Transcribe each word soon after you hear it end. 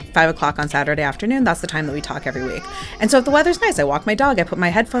5 o'clock on Saturday afternoon. That's the time that we talk every week. And so if the weather's nice, I walk my dog, I put my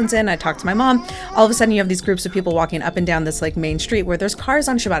headphones in, I talk to my mom. All of a sudden you have these groups of people walking up and down this like main street where there's cars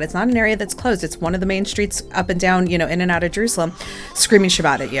on Shabbat. It's not an area that's closed. It's one of the main streets up and down, in and out of Jerusalem, screaming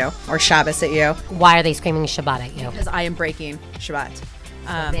Shabbat at you or Shabbos at you. Why are they screaming Shabbat at you? Because I am breaking Shabbat.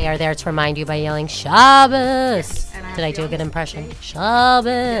 So they are there to remind you by yelling Shabbos. Yes. Did I do a good impression?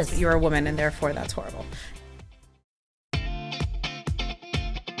 Shabbos. Yes, you're a woman and therefore that's horrible.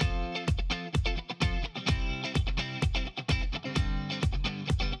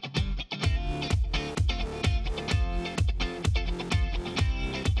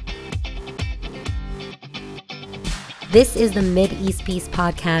 This is the Mideast Beast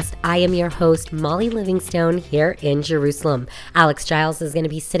Podcast. I am your host, Molly Livingstone, here in Jerusalem. Alex Giles is going to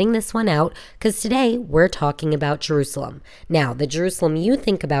be sitting this one out because today we're talking about Jerusalem. Now, the Jerusalem you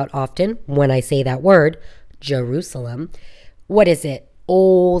think about often when I say that word, Jerusalem, what is it?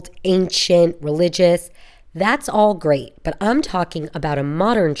 Old, ancient, religious? That's all great, but I'm talking about a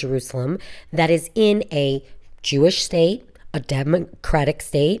modern Jerusalem that is in a Jewish state, a democratic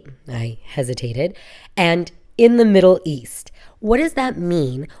state, I hesitated, and in the Middle East. What does that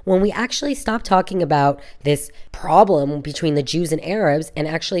mean when we actually stop talking about this problem between the Jews and Arabs and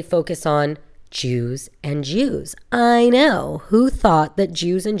actually focus on Jews and Jews? I know, who thought that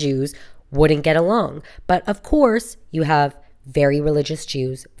Jews and Jews wouldn't get along? But of course, you have very religious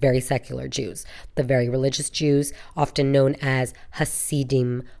Jews, very secular Jews. The very religious Jews, often known as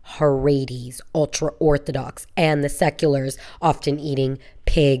Hasidim, Haredis, ultra-Orthodox, and the seculars, often eating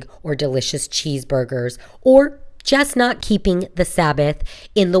pig or delicious cheeseburgers, or just not keeping the Sabbath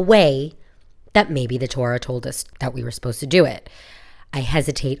in the way that maybe the Torah told us that we were supposed to do it. I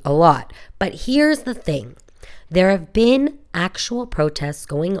hesitate a lot, but here's the thing. There have been actual protests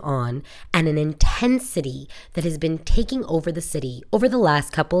going on and an intensity that has been taking over the city over the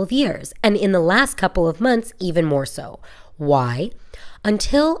last couple of years, and in the last couple of months, even more so. Why?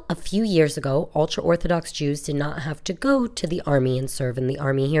 Until a few years ago, ultra-Orthodox Jews did not have to go to the army and serve in the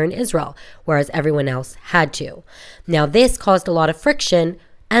army here in Israel, whereas everyone else had to. Now, this caused a lot of friction,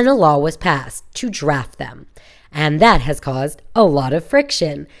 and a law was passed to draft them. And that has caused a lot of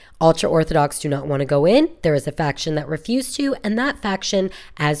friction. Ultra-Orthodox do not want to go in. There is a faction that refused to, and that faction,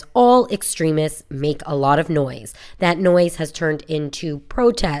 as all extremists, make a lot of noise. That noise has turned into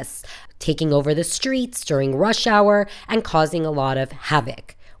protests, taking over the streets during rush hour and causing a lot of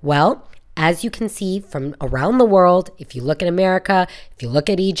havoc. Well, as you can see from around the world, if you look at America, if you look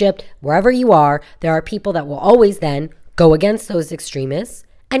at Egypt, wherever you are, there are people that will always then go against those extremists,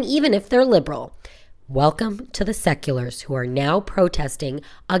 and even if they're liberal. Welcome to the seculars who are now protesting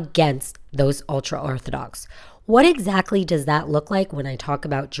against those ultra-Orthodox. What exactly does that look like when I talk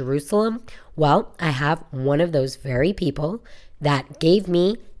about Jerusalem? Well, I have one of those very people that gave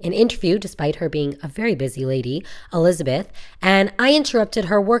me an interview, despite her being a very busy lady, Elizabeth, and I interrupted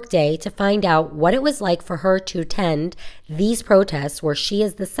her workday to find out what it was like for her to attend these protests where she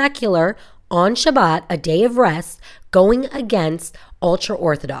is the secular on Shabbat, a day of rest, going against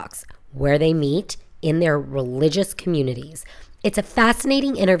ultra-Orthodox, where they meet in their religious communities. It's a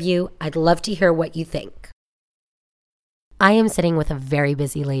fascinating interview. I'd love to hear what you think. I am sitting with a very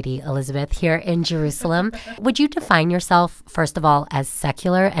busy lady, Elizabeth, here in Jerusalem. Would you define yourself, first of all, as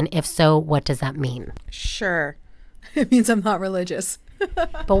secular? And if so, what does that mean? Sure. It means I'm not religious.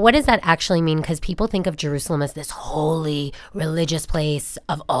 But what does that actually mean? Because people think of Jerusalem as this holy religious place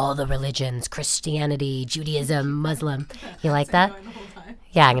of all the religions, Christianity, Judaism, Muslim. You like that?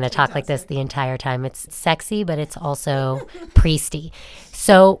 Yeah, I'm going to talk like this the entire time. It's sexy, but it's also priesty.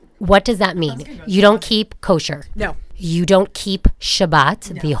 So what does that mean? You don't keep kosher. No. You don't keep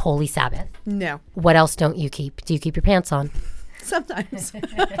Shabbat, the holy Sabbath. No. What else don't you keep? Do you keep your pants on? Sometimes.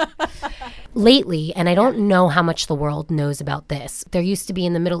 Lately, and I don't know how much the world knows about this, there used to be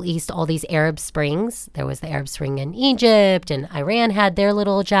in the Middle East all these Arab Springs. There was the Arab Spring in Egypt, and Iran had their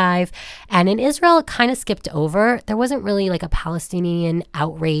little jive. And in Israel, it kind of skipped over. There wasn't really like a Palestinian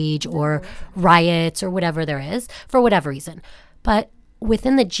outrage or riots or whatever there is, for whatever reason. But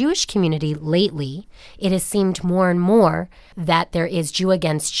within the Jewish community lately, it has seemed more and more that there is Jew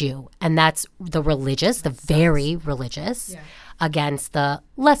against Jew. And that's the religious, the very religious, against the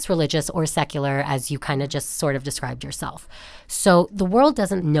less religious or secular, as you kind of just sort of described yourself. So the world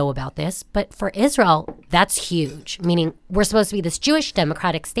doesn't know about this, but for Israel, that's huge. Meaning we're supposed to be this Jewish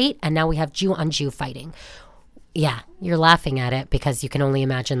democratic state, and now we have Jew on Jew fighting. Yeah, you're laughing at it because you can only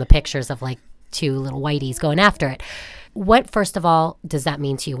imagine the pictures of like two little whiteys going after it. What, first of all, does that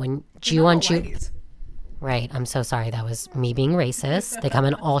mean to you when Jew on Jew? Whiteys. Right. I'm so sorry. That was me being racist. They come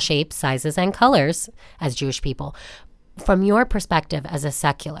in all shapes, sizes, and colors as Jewish people. from your perspective as a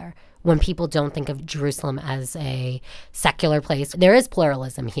secular, when people don't think of Jerusalem as a secular place, there is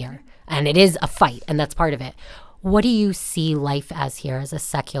pluralism here, and it is a fight, and that's part of it. What do you see life as here as a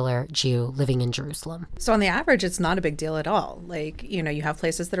secular Jew living in Jerusalem? So on the average, it's not a big deal at all. Like, you know, you have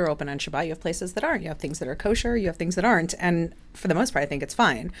places that are open on Shabbat, you have places that aren't. You have things that are kosher, you have things that aren't. And for the most part, I think it's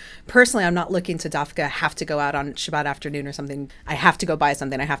fine. Personally, I'm not looking to dafka have to go out on Shabbat afternoon or something. I have to go buy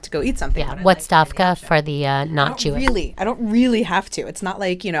something. I have to go eat something. Yeah. What's dafka for the not Jewish? I don't really have to. It's not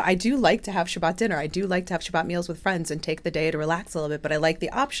like, you know, I do like to have Shabbat dinner. I do like to have Shabbat meals with friends and take the day to relax a little bit. But I like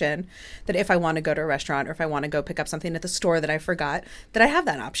the option that if I want to go to a restaurant or if I want to go pick up something at the store that I forgot, that I have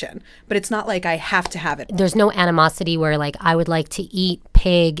that option. But it's not like I have to have it. There's no animosity where like I would like to eat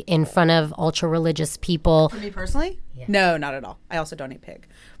pig in front of ultra religious people. For me personally? Yeah. No, not at all. I also don't eat pig.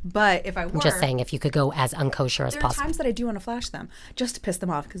 But if I'm just saying, if you could go as unkosher as possible. There are times that I do want to flash them just to piss them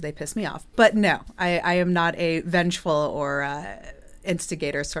off because they piss me off. But no, I am not a vengeful or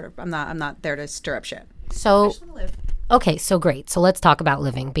instigator sort of. I'm not there to stir up shit. So I just want to live. Okay, so great. So let's talk about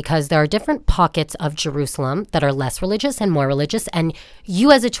living, because there are different pockets of Jerusalem that are less religious and more religious. And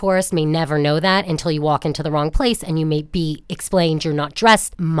you as a tourist may never know that until you walk into the wrong place and you may be explained you're not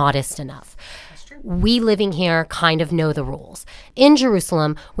dressed modest enough. We living here kind of know the rules. In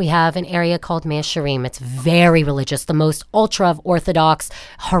Jerusalem, we have an area called Mea Shearim. It's very religious, the most ultra of Orthodox,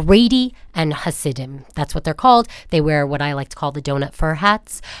 Haredi and Hasidim. That's what they're called. They wear what I like to call the donut fur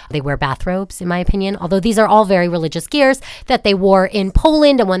hats. They wear bathrobes, in my opinion, although these are all very religious gears that they wore in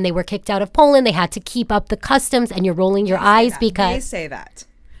Poland. And when they were kicked out of Poland, they had to keep up the customs, and you're rolling your eyes because... They say that.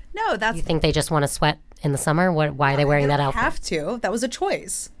 No, that's... You think they just want to sweat in the summer? Why are they wearing that outfit? They have to. That was a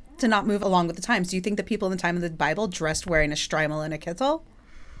choice to not move along with the times. Do you think that people in the time of the Bible dressed wearing a shtreimel and a kittel?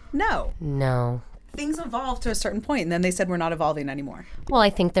 No. Things evolved to a certain point, and then they said we're not evolving anymore. Well,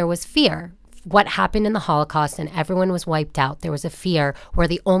 I think there was fear. What happened in the Holocaust and everyone was wiped out, there was a fear. We're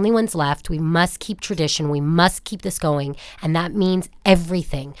the only ones left. We must keep tradition. We must keep this going. And that means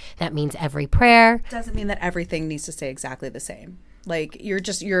everything. That means every prayer. Doesn't mean that everything needs to stay exactly the same. Like,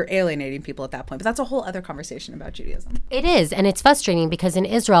 you're alienating people at that point. But that's a whole other conversation about Judaism. It is. And it's frustrating because in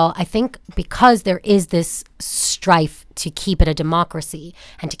Israel, I think because there is this strife to keep it a democracy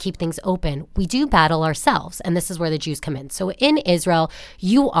and to keep things open, we do battle ourselves. And this is where the Jews come in. So in Israel,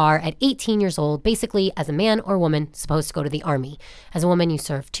 you are at 18 years old, basically as a man or woman, supposed to go to the army. As a woman, you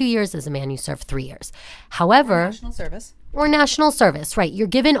serve 2 years. As a man, you serve 3 years. However... Or national service, right. You're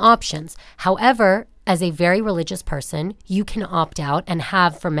given options. However, as a very religious person, you can opt out and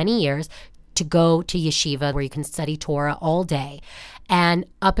have for many years to go to yeshiva where you can study Torah all day. And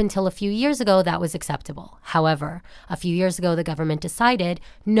up until a few years ago, that was acceptable. However, a few years ago, the government decided,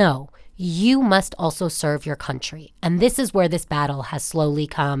 no, you must also serve your country. And this is where this battle has slowly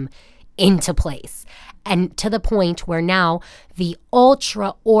come into place. And to the point where now the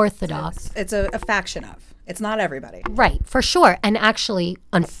ultra-Orthodox... It's a faction of. It's not everybody. Right, for sure. And actually,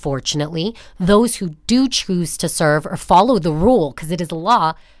 unfortunately, those who do choose to serve or follow the rule, because it is a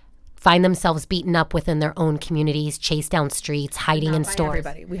law, find themselves beaten up within their own communities, chased down streets, hiding in stores.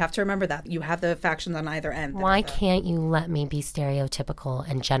 Everybody. We have to remember that. You have the factions on either end. Why can't you let me be stereotypical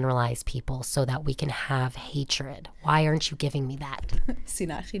and generalize people so that we can have hatred? Why aren't you giving me that?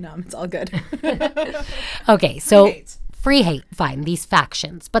 Sinach chinam. It's all good. Okay, so... Free hate, fine, these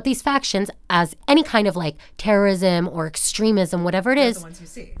factions. But these factions, as any kind of like terrorism or extremism, whatever it is. They're the ones you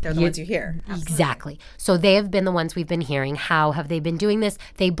see. They're the ones you hear. Absolutely. Exactly. So they have been the ones we've been hearing. How have they been doing this?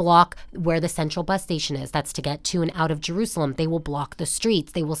 They block where the central bus station is. That's to get to and out of Jerusalem. They will block the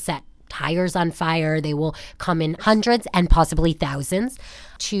streets. They will set tires on fire. They will come in hundreds and possibly thousands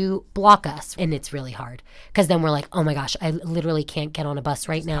to block us. And it's really hard because then we're like, oh my gosh, I literally can't get on a bus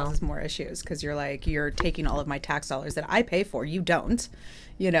right now. Causes more issues because you're taking all of my tax dollars that I pay for. You don't,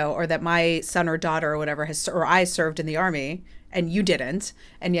 or that my son or daughter or whatever or I served in the army and you didn't.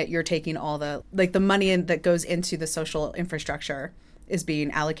 And yet you're taking all the money that goes into the social infrastructure is being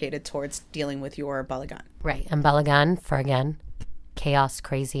allocated towards dealing with your balagan. Right. And balagan for again. Chaos,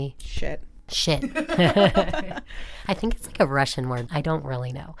 crazy. Shit. I think it's like a Russian word. I don't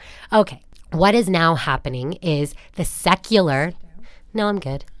really know. Okay. What is now happening is the secular... No, I'm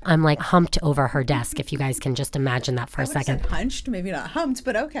good. I'm like humped over her desk, if you guys can just imagine that for a second. Hunched, maybe not humped,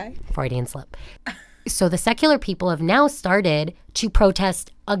 but okay. Freudian slip. So the secular people have now started to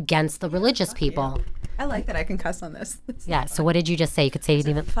protest against the religious people. You. I like that I can cuss on this. Yeah, so what did you just say? You could say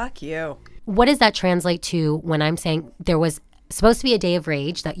even... Fuck you. What does that translate to when I'm saying there was... supposed to be a day of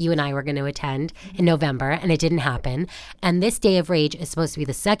rage that you and I were going to attend in November, and it didn't happen. And this day of rage is supposed to be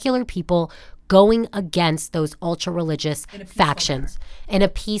the secular people going against those ultra-religious factions in a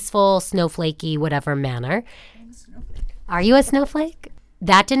peaceful, snowflakey, whatever manner. Are you a snowflake?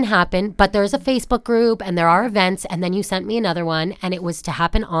 That didn't happen, but there's a Facebook group and there are events, and then you sent me another one, and it was to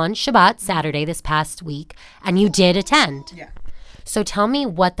happen on Shabbat, Saturday, this past week, and you did attend. Yeah. So tell me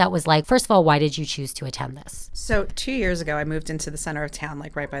what that was like. First of all, why did you choose to attend this? So 2 years ago, I moved into the center of town,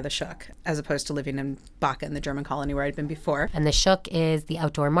 like right by the Shuk, as opposed to living in Baca in the German colony where I'd been before. And the Shuk is the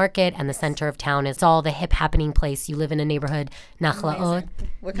outdoor market, and the center of town is all the hip happening place. You live in a neighborhood, Nachlaot.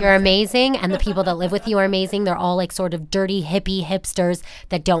 You're amazing, and the people that live with you are amazing. They're all like sort of dirty, hippie hipsters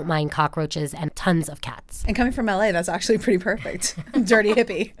that don't mind cockroaches and tons of cats. And coming from LA, that's actually pretty perfect. Dirty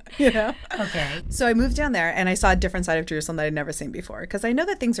hippie, you know? Okay. So I moved down there and I saw a different side of Jerusalem that I'd never seen before, because I know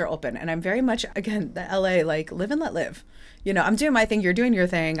that things are open, and I'm very much, again, the LA, like live and let live. You know, I'm doing my thing, you're doing your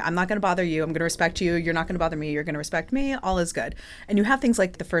thing. I'm not going to bother you. I'm going to respect you. You're not going to bother me. You're going to respect me. All is good. And you have things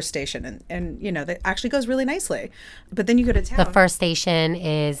like the first station, and you know, that actually goes really nicely. But then you go to town. The first station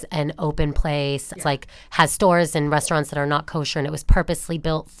is an open place. It's like has stores and restaurants that are not kosher, and it was purposely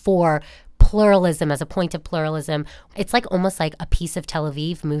built for pluralism, as a point of pluralism. It's like almost like a piece of Tel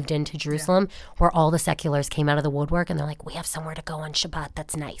Aviv moved into Jerusalem, where all the seculars came out of the woodwork, and they're like, we have somewhere to go on Shabbat.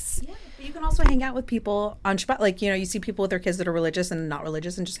 That's nice. Yeah, but you can also hang out with people on Shabbat. Like, you know, you see people with their kids that are religious and not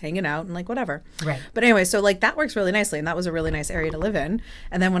religious and just hanging out and like whatever. Right. But anyway, so like that works really nicely, and that was a really nice area to live in.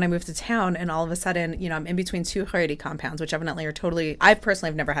 And then when I moved to town, and all of a sudden, you know, I'm in between two Haredi compounds, which evidently are totally, I personally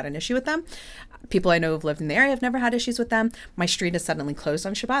have never had an issue with them. People I know who've lived in the area have never had issues with them. My street is suddenly closed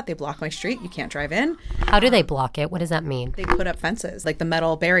on Shabbat. They block my street. You can't drive in. How do they block it? What does that mean? They put up fences, like the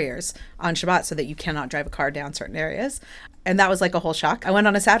metal barriers on Shabbat, so that you cannot drive a car down certain areas. And that was like a whole shock. I went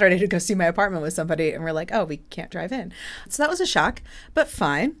on a Saturday to go see my apartment with somebody, and we're like, oh, we can't drive in. So that was a shock, but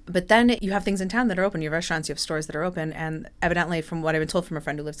fine. But then you have things in town that are open. You have restaurants, you have stores that are open. And evidently, from what I've been told from a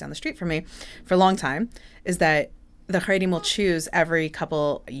friend who lives down the street from me for a long time, is that the Haredim will choose every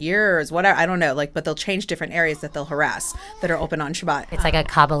couple years, whatever, I don't know, like, but they'll change different areas that they'll harass that are open on Shabbat. It's like a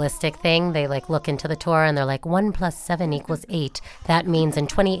Kabbalistic thing. They like look into the Torah and they're like 1 + 7 = 8. That means in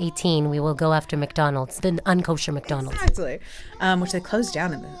 2018 we will go after McDonald's, the unkosher McDonald's. Exactly. Which they closed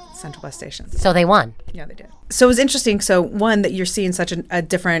down in the Central Bus stations. So they won. Yeah, they did. So it was interesting. So one, that you're seeing such a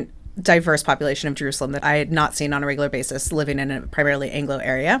different diverse population of Jerusalem that I had not seen on a regular basis living in a primarily Anglo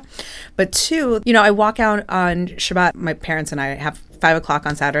area. But two, you know, I walk out on Shabbat. My parents and I have 5 o'clock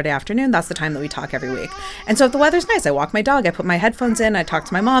on Saturday afternoon. That's the time that we talk every week. And so if the weather's nice, I walk my dog, I put my headphones in, I talk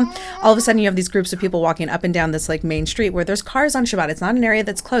to my mom. All of a sudden you have these groups of people walking up and down this like main street where there's cars on Shabbat. It's not an area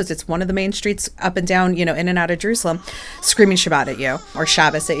that's closed. It's one of the main streets up and down, you know, in and out of Jerusalem, screaming Shabbat at you or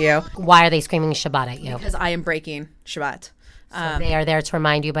Shabbos at you. Why are they screaming Shabbat at you? Because I am breaking Shabbat. So they are there to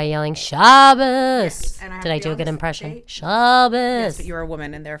remind you by yelling Shabbos. Yes. Did I do a good impression? Shabbos. Yes, but you're a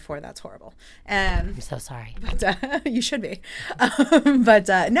woman, and therefore that's horrible. I'm so sorry. But you should be.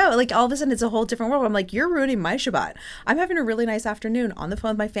 No, like all of a sudden it's a whole different world. I'm like, you're ruining my Shabbat. I'm having a really nice afternoon on the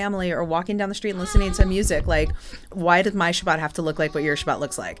phone with my family or walking down the street and listening to music. Like, why does my Shabbat have to look like what your Shabbat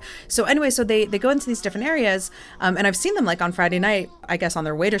looks like? So anyway, so they go into these different areas, and I've seen them like on Friday night, I guess on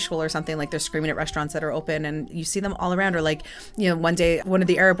their way to shul or something, like they're screaming at restaurants that are open, and you see them all around. Or like, you know, one day one of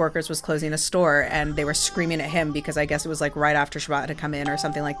the Arab workers was closing a store and they were screaming at him because I guess it was like right after Shabbat had come in or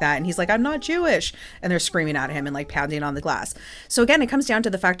something like that. And he's like, I'm not Jewish. And they're screaming at him and like pounding on the glass. So again, it comes down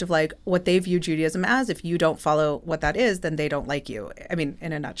to the fact of like what they view Judaism as. If you don't follow what that is, then they don't like you. I mean,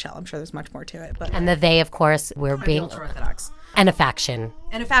 in a nutshell, I'm sure there's much more to it. But and the they, of course, were being ultra-Orthodox. And a faction.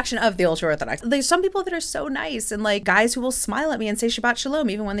 And a faction of the ultra-Orthodox. There's some people that are so nice, and like guys who will smile at me and say Shabbat Shalom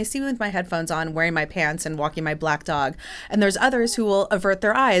even when they see me with my headphones on, wearing my pants and walking my black dog. And there's others who will avert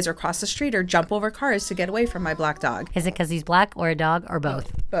their eyes or cross the street or jump over cars to get away from my black dog. Is it because he's black or a dog or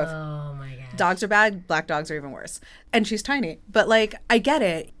both? Both. Oh my God. Dogs are bad, black dogs are even worse. And she's tiny. But like, I get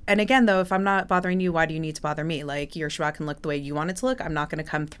it. And again, though, if I'm not bothering you, why do you need to bother me? Like, your Shabbat can look the way you want it to look. I'm not going to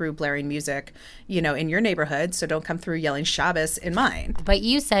come through blaring music, you know, in your neighborhood. So don't come through yelling Shabbos in mine. But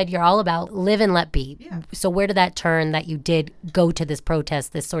you said you're all about live and let be. Yeah. So where did that turn that you did go to this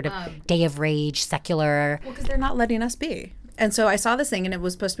protest, this sort of day of rage, secular? Well, because they're not letting us be. And so I saw this thing, and it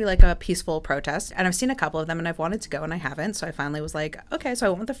was supposed to be like a peaceful protest. And I've seen a couple of them, and I've wanted to go, and I haven't. So I finally was like, okay. So I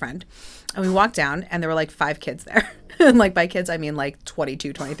went with a friend, and we walked down, and there were like 5 kids there. And like by kids, I mean like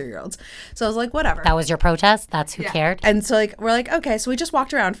 22, 23-year-olds. So I was like, whatever. That was your protest? That's who cared? And so like we're like, okay. So we just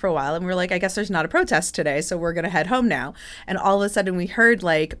walked around for a while, and we were like, I guess there's not a protest today, so we're going to head home now. And all of a sudden we heard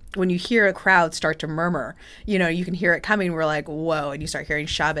like when you hear a crowd start to murmur, you know, you can hear it coming. We're like, whoa. And you start hearing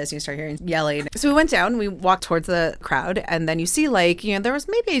Shabbos, and you start hearing yelling. So we went down, we walked towards the crowd, and then you see there was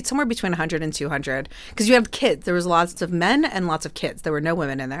maybe somewhere between 100 and 200 because you have kids. There was lots of men and lots of kids. There were no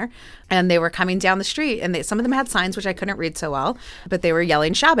women in there. And they were coming down the street, and some of them had signs, which I couldn't read so well, but they were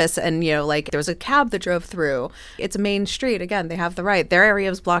yelling Shabbos. And, there was a cab that drove through. It's a main street. Again, they have the right. Their area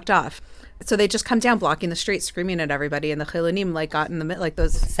was blocked off. So they just come down blocking the street, screaming at everybody. And the Chilunim got in the middle,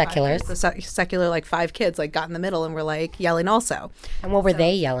 those seculars, the secular 5 kids got in the middle and were yelling also. And what were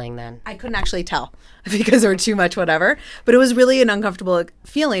they yelling then? I couldn't actually tell because there were too much whatever. But it was really an uncomfortable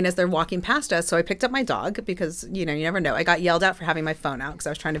feeling as they're walking past us. So I picked up my dog because you never know. I got yelled at for having my phone out because I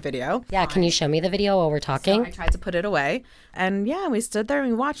was trying to video. Yeah, can you show me the video while we're talking? So I tried to put it away, and we stood there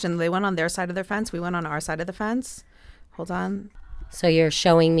and we watched. And they went on their side of the fence. We went on our side of the fence. Hold on. So you're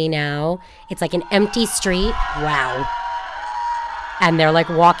showing me now. It's an empty street. Wow. And they're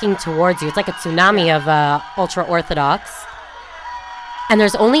walking towards you. It's like a tsunami of ultra-Orthodox. And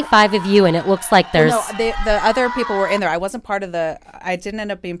there's only 5 of you, and it looks like there's... Well, no, the other people were in there. I wasn't part of I didn't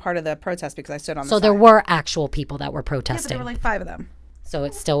end up being part of the protest because I stood on the side. So there were actual people that were protesting. Yeah, but there were 5 of them. So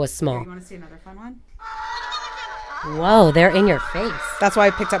it still was small. Here, you want to see another fun one? Whoa, they're in your face. That's why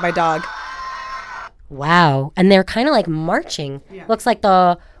I picked up my dog. Wow. And they're kind of marching. Yeah. Looks like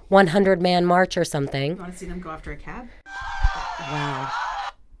the 100-man march or something. You want to see them go after a cab? Wow.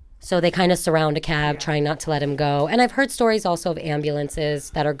 So they kind of surround a cab, trying not to let him go. And I've heard stories also of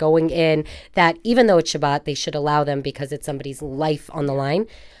ambulances that are going in that even though it's Shabbat, they should allow them because it's somebody's life on the line.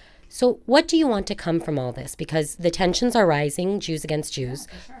 So what do you want to come from all this? Because the tensions are rising, Jews against Jews.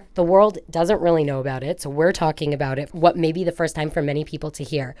 Yeah, for sure. The world doesn't really know about it, so we're talking about it, what may be the first time for many people to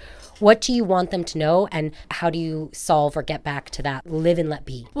hear. What do you want them to know, and how do you solve or get back to that live and let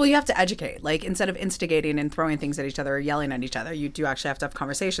be? Well, you have to educate. Instead of instigating and throwing things at each other or yelling at each other, you do actually have to have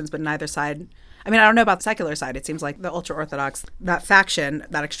conversations, but neither side... I don't know about the secular side. It seems like the ultra-Orthodox, that faction,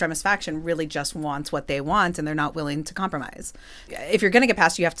 that extremist faction really just wants what they want and they're not willing to compromise. If you're going to get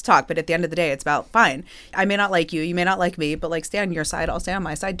past, you have to talk. But at the end of the day, it's about, fine, I may not like you, you may not like me, but stay on your side, I'll stay on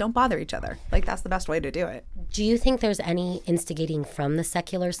my side. Don't bother each other. That's the best way to do it. Do you think there's any instigating from the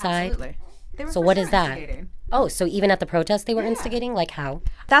secular side? Absolutely. So what is that? Oh, so even at the protest they were instigating? How?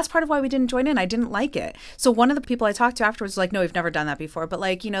 That's part of why we didn't join in. I didn't like it. So one of the people I talked to afterwards was no, we've never done that before. But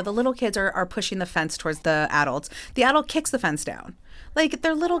the little kids are pushing the fence towards the adults. The adult kicks the fence down.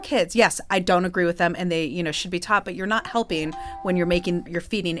 They're little kids. Yes, I don't agree with them and they, should be taught, but you're not helping when you're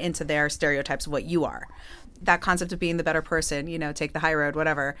feeding into their stereotypes of what you are. That concept of being the better person, take the high road,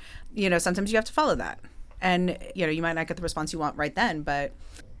 whatever, sometimes you have to follow that. And, you might not get the response you want right then, but...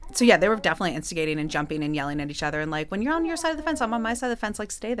 So, they were definitely instigating and jumping and yelling at each other. And, when you're on your side of the fence, I'm on my side of the fence,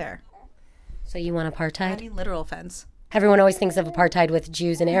 stay there. So you want apartheid? I mean, literal fence. Everyone always thinks of apartheid with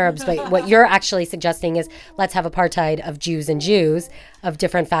Jews and Arabs, but what you're actually suggesting is let's have apartheid of Jews and Jews, of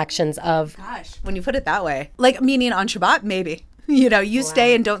different factions of... Gosh, when you put it that way. Meaning on Shabbat, maybe. You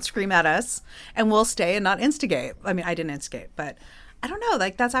stay and don't scream at us, and we'll stay and not instigate. I mean, I didn't instigate, but I don't know.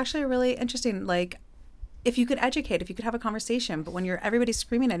 That's actually really interesting. If you could educate, if you could have a conversation, but when everybody's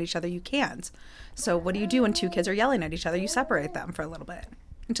screaming at each other, you can't. So what do you do when 2 kids are yelling at each other? You separate them for a little bit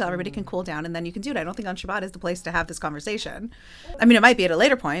until everybody can cool down, and then you can do it. I don't think on Shabbat is the place to have this conversation. I mean, it might be at a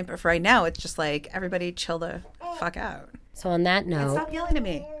later point, but for right now, it's just everybody chill the fuck out. So on that note... And stop yelling at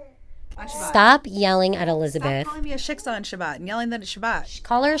me. Stop yelling at Elizabeth. Stop calling me a shiksa on Shabbat and yelling that it's Shabbat.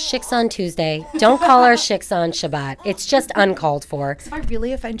 Call her shiksa on Tuesday. Don't call her shiksa on Shabbat. It's just uncalled for. If I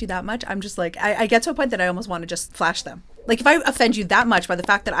really offend you that much, I'm just I get to a point that I almost want to just flash them. If I offend you that much by the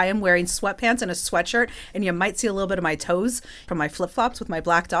fact that I am wearing sweatpants and a sweatshirt and you might see a little bit of my toes from my flip-flops with my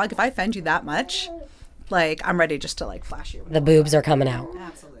black dog, if I offend you that much, I'm ready just to flash you. The boobs are coming out.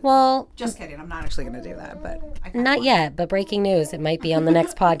 Absolutely. Well, just kidding. I'm not actually going to do that, but not yet. But breaking news, it might be on the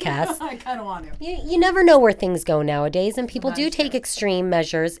next podcast. I kind of want to. You never know where things go nowadays, and people do take extreme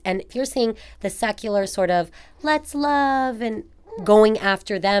measures. And if you're seeing the secular sort of let's love and going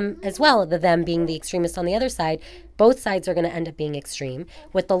after them as well, the them being the extremists on the other side, both sides are going to end up being extreme.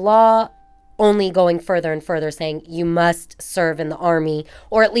 With the law only going further and further saying you must serve in the army,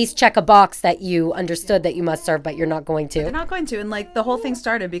 or at least check a box that you understood that you must serve, but you're not going to. They're not going to. And the whole thing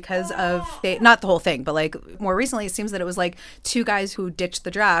started because of, not the whole thing, but more recently it seems that it was 2 guys who ditched the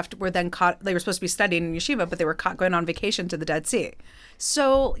draft were then caught. They were supposed to be studying in yeshiva, but they were caught going on vacation to the Dead Sea.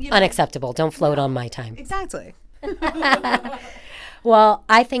 So, unacceptable. Don't float on my time. Exactly. Well,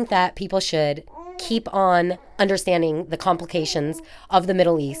 I think that people should keep on understanding the complications of the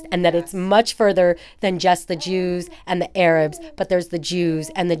Middle East, and that it's much further than just the Jews and the Arabs, but there's the Jews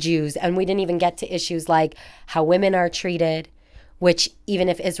and the Jews. And we didn't even get to issues like how women are treated. which even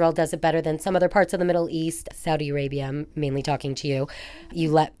if Israel does it better than some other parts of the Middle East, Saudi Arabia, I'm mainly talking to you,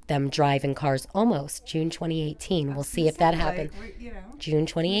 you let them drive in cars almost June 2018. We'll see if that happens. June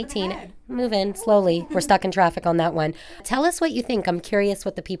 2018. Move in slowly. We're stuck in traffic on that one. Tell us what you think. I'm curious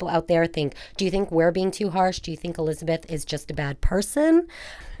what the people out there think. Do you think we're being too harsh? Do you think Elizabeth is just a bad person?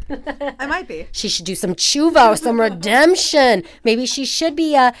 I might be. She should do some tshuva, some redemption. Maybe she should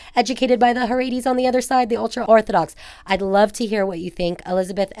be educated by the Haredis on the other side, the ultra-Orthodox. I'd love to hear what you think.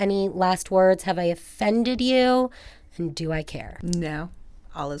 Elizabeth, any last words? Have I offended you? And do I care? No,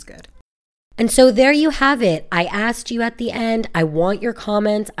 all is good. And so there you have it. I asked you at the end, I want your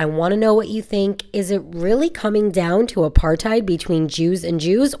comments. I want to know what you think. Is it really coming down to apartheid between Jews and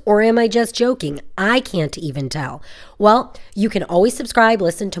Jews, or am I just joking? I can't even tell. Well, you can always subscribe,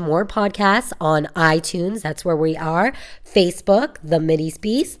 listen to more podcasts on iTunes. That's where we are. Facebook, The Mideast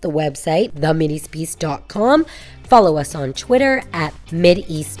Beast, the website, themideastbeast.com. Follow us on Twitter at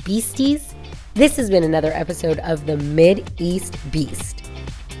Mideast Beasties. This has been another episode of The Mideast Beast.